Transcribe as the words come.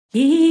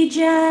Ye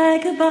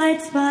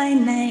Jacobites by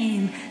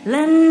name,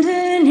 lend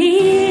an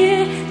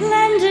ear,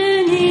 lend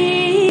an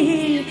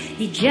ear.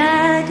 Ye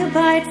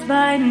Jacobites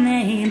by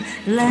name,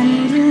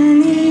 lend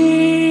an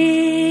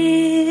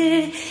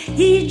ear.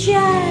 Ye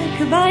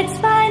Jacobites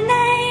by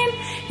name,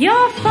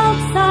 your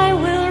faults I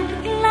will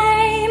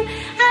proclaim,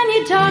 and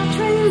your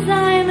doctrines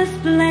I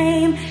must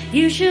blame.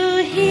 You shall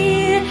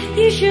hear,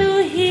 you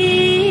shall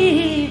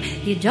hear.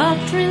 Your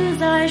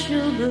doctrines I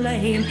shall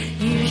blame,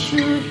 you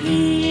shall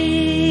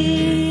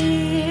hear.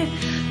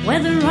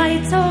 Whether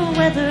right or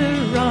whether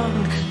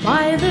wrong,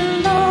 by the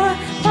law,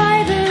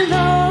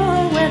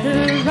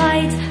 whether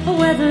right or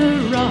whether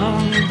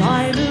wrong,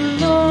 by the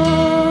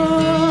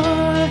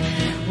law.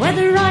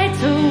 Whether right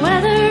or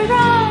whether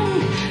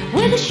wrong,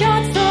 with a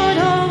short sword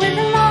or with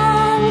a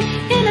long,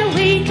 in a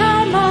weak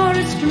arm or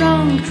a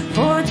strong,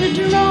 for to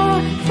draw,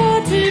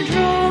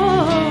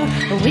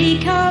 a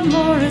weak arm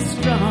or a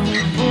strong,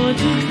 for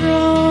to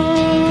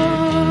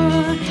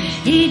draw.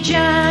 Ye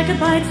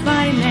Jacobites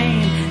by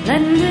name,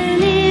 lend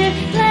an ear,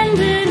 lend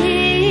an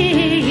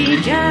ear.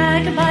 Ye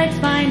Jacobites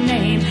by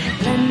name,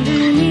 lend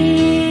an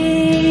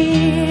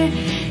ear.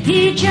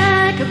 Ye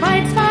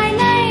Jacobites by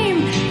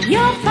name,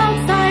 your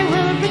faults I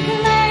will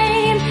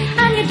proclaim,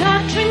 and your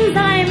doctrines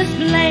I must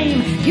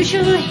blame. You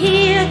shall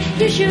hear,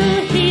 you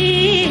shall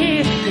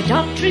hear. Your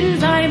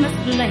doctrines I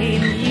must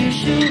blame, you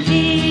shall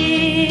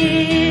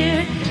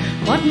hear.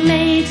 What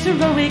makes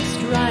heroic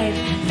strife,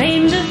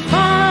 famed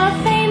afar,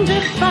 famed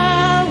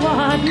afar?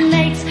 What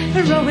makes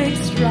heroic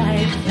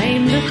strife,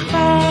 famed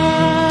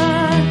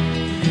afar?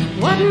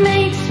 What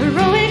makes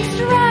heroic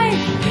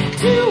strife?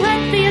 To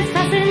whet the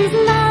assassin's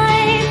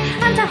knife,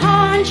 and to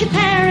haunt your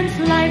parents'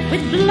 life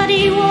with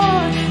bloody war,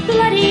 and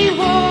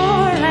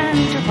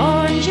to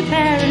haunt your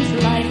parents'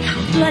 life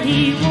with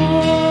bloody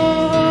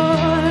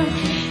war.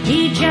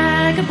 Ye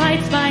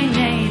Jacobites by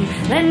name,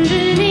 lend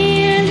an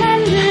ear,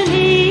 lend an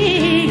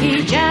ear.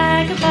 Ye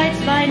Jacobites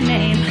by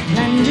name,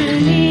 lend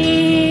an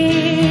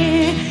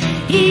ear.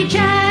 Ye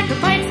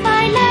Jacobites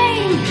by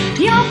name,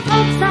 your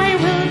faults I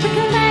will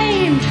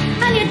proclaim,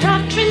 and your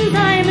doctrines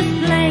I must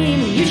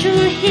blame. You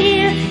shall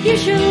hear, you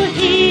shall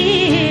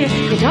hear.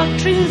 Your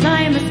doctrines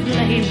I must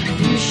blame,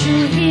 you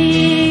shall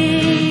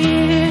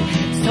hear.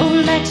 So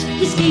let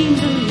your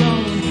schemes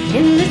alone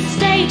in this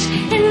state,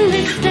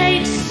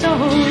 so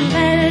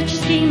let your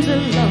schemes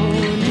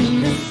alone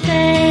in the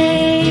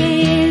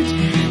state.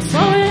 So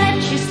let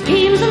your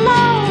schemes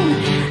alone,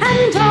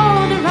 and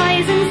all the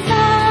rising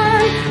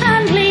sun,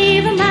 and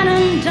leave a man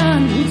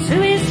undone to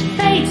his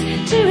fate,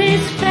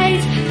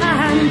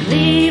 and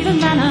leave a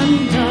man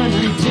undone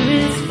to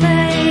his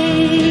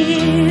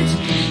fate.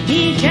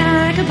 Ye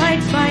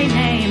Jacobites by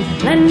name,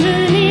 lend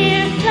an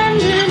ear,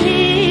 lend an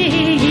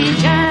ear. Ye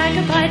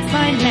Jacobites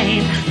by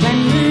name,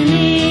 lend an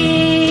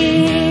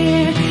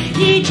ear.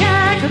 Ye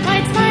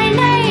Jacobites by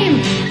name,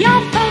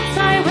 your faults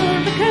I will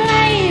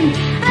proclaim,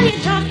 and your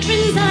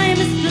doctrines I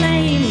must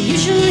blame. You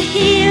shall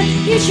hear,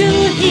 you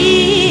shall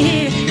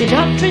hear. Your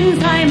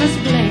doctrines I must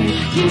blame,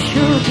 you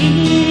shall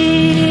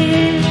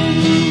hear.